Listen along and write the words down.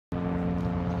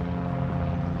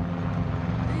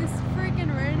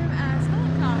random ass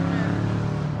helicopter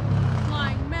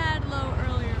flying mad low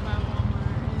earlier by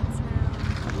Walmart, and it's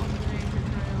now on the nature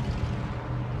trail.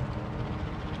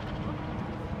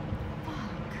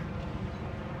 Fuck.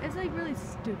 It's like really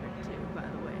stupid too, by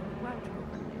the way. Like, why would you go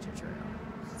for the nature trail?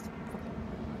 It's fucking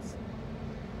pointless.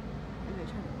 Maybe they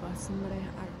try to bust somebody. I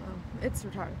don't know. It's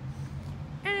retarded.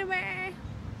 Anyway,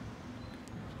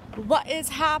 what is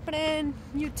happening,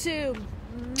 YouTube?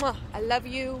 Mwah, I love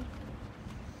you.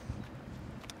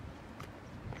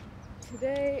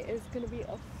 Today is going to be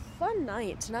a fun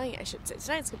night. Tonight, I should say.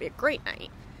 Tonight's going to be a great night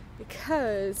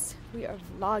because we are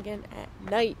vlogging at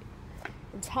night.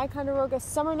 And Ticonderoga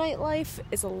summer nightlife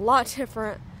is a lot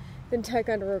different than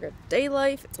Ticonderoga day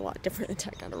life. It's a lot different than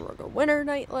Ticonderoga winter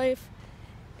nightlife.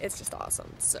 It's just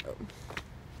awesome. So,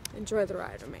 enjoy the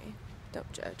ride with me.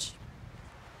 Don't judge.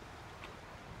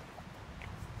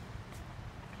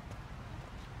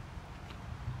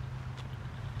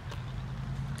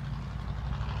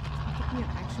 I'm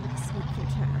actually sneak your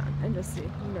town and just see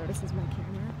who notices my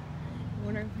camera. I'm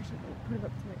wondering if I should put it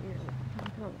up to my ear, put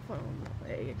it on the phone, that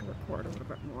way I can record a little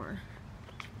bit more.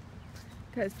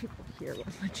 Because people here will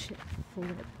legit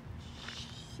flip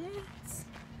shit.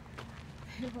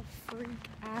 They will freak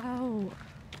out.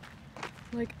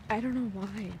 Like, I don't know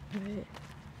why, but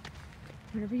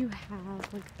whenever you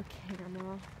have like a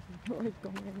camera like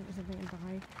going or something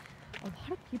by, a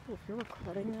lot of people, if you're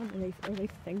recording them and they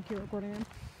think you're recording them,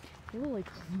 they will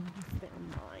like lose their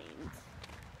mind.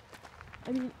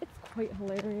 I mean, it's quite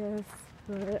hilarious,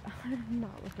 but I'm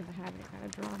not looking to have any kind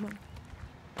of drama.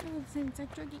 Oh, since I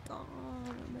druggy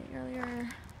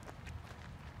gone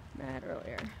mad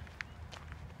earlier.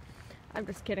 I'm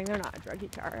just kidding, they're not a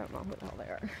druggy car, I don't know who the hell they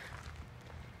are.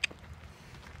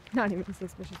 Not even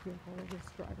suspicious people, they're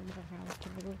just driving to their house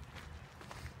probably.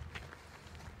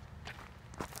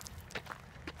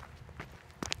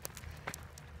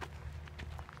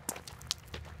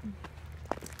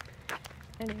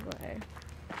 Anyway,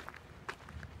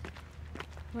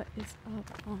 what is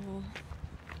up all?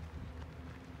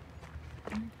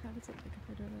 How does it look if I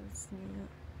do it as a snap?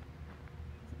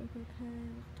 Does it look okay?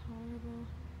 Look tolerable?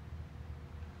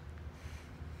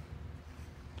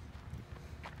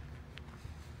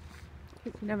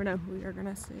 You never know who you're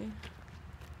gonna see.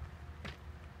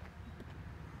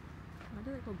 Why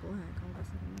did it go black all of a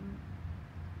sudden?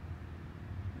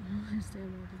 I don't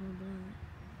understand why it went black.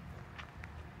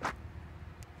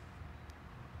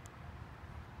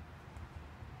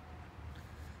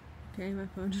 Okay, my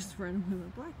phone just randomly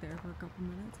went black there for a couple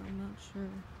minutes. I'm not sure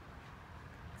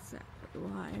exactly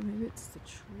why. Maybe it's the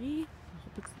tree? I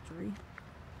hope it's the tree.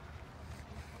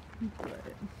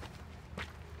 But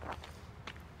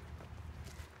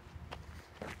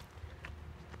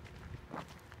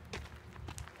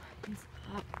what is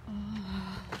up? Oh.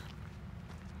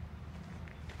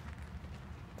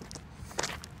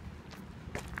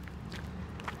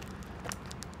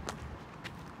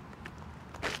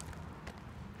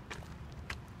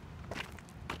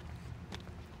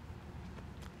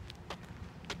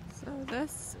 So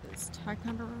this is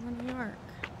Ticonderoga, New York.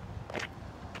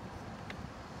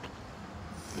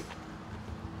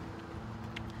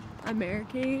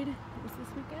 Americade is this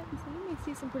weekend, so you may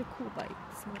see some pretty cool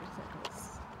bikes,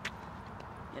 motorcycles,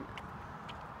 you know,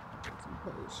 some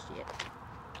bullshit.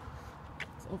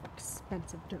 It's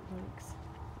over-expensive dirt bikes.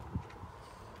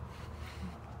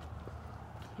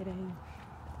 Kidding,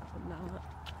 but not.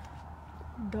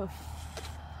 The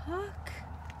fuck?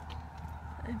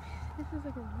 I mean, this is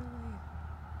like a really,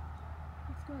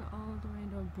 it's going all the way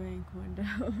into a bank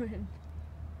window, and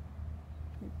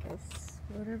I guess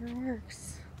whatever works.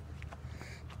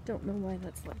 Don't know why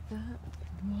that's like that.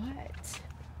 What?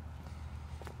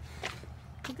 I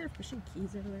think there are fishing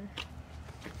keys over there.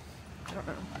 I don't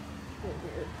know. It's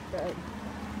weird, but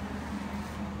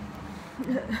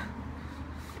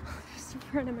just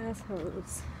random ass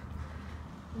hose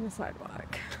on the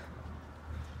sidewalk.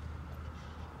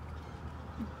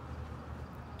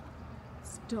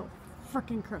 Still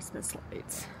freaking Christmas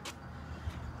lights.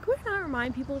 Can we not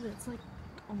remind people that it's like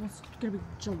almost gonna be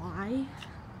July?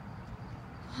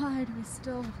 Why do we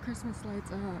still have Christmas lights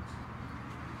up?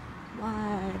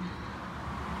 Why?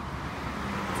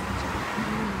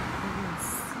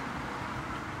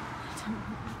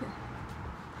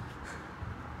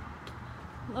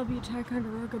 Love you,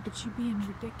 Ticonderoga, but you being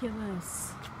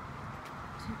ridiculous.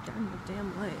 Take down your damn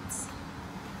lights.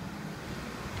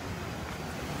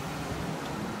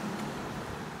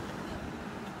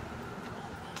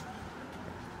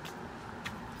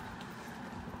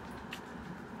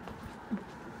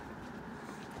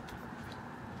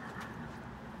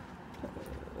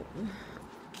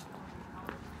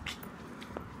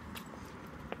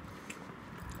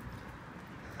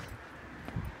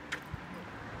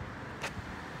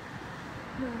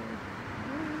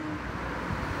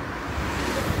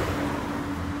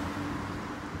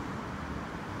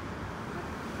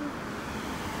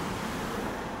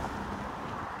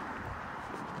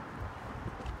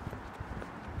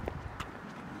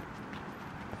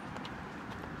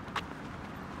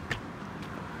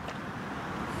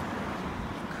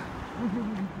 I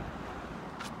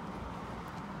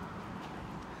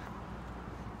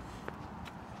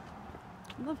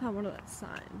love how one of the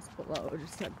signs below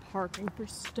just said parking for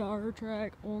Star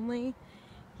Trek only,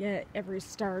 yet every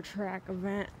Star Trek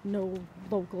event, no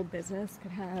local business could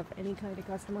have any kind of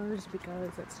customers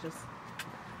because it's just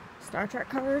Star Trek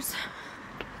cars.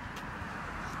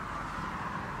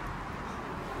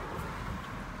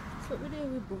 That's what we do,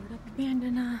 we board up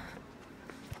abandoned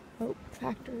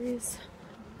factories.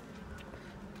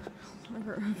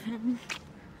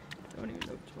 Don't even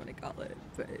know which one I call it,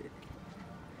 but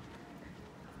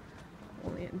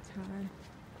only in time.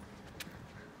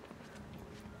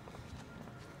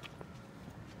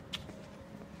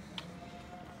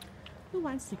 Who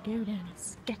wants to go down a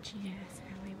sketchy ass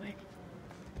alleyway?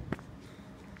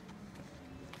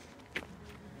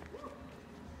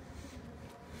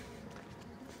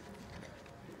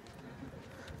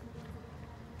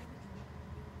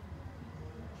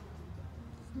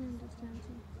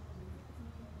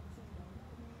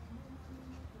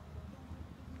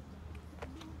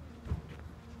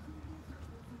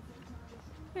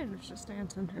 And it's just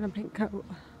dancing in a pink coat.